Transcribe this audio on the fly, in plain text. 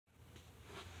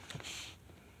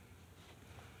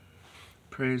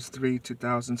Prayers 3,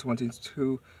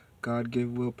 2022. God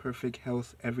give Will perfect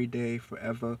health every day,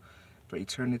 forever, for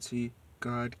eternity.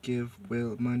 God give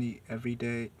Will money every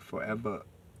day, forever,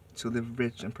 to live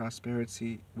rich in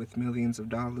prosperity with millions of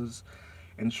dollars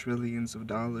and trillions of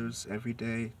dollars every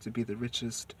day to be the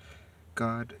richest.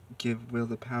 God give Will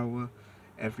the power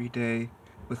every day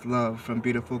with love from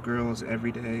beautiful girls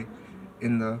every day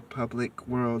in the public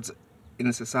world. In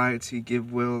the society,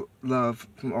 give Will love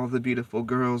from all the beautiful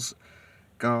girls.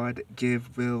 God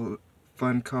give Will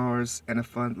fun cars and a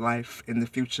fun life in the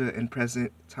future and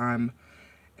present time,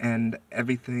 and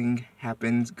everything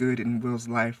happens good in Will's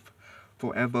life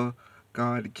forever.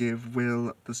 God give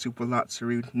Will the super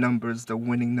lottery numbers, the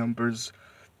winning numbers.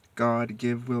 God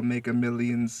give Will Mega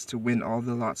Millions to win all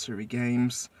the lottery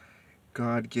games.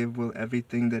 God give Will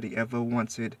everything that he ever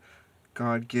wanted.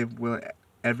 God give Will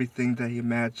everything that he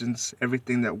imagines,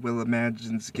 everything that Will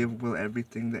imagines. Give Will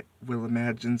everything that Will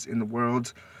imagines in the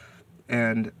world,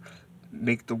 and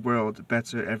make the world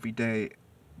better every day.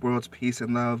 World's peace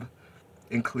and love,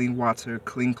 and clean water,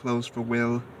 clean clothes for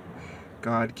Will.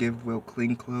 God give Will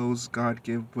clean clothes. God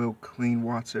give Will clean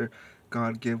water.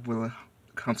 God give Will a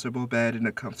comfortable bed and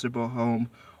a comfortable home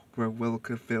where Will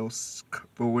could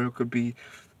where Will could be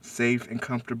safe and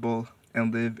comfortable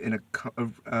and live in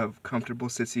a comfortable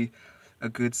city, a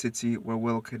good city where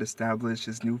Will could establish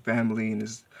his new family and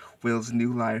his Will's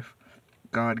new life.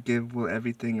 God give Will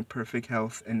everything in perfect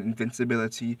health and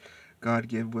invincibility. God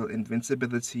give Will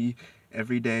invincibility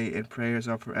every day, and prayers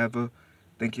are forever.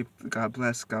 Thank you. God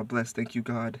bless. God bless. Thank you,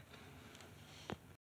 God.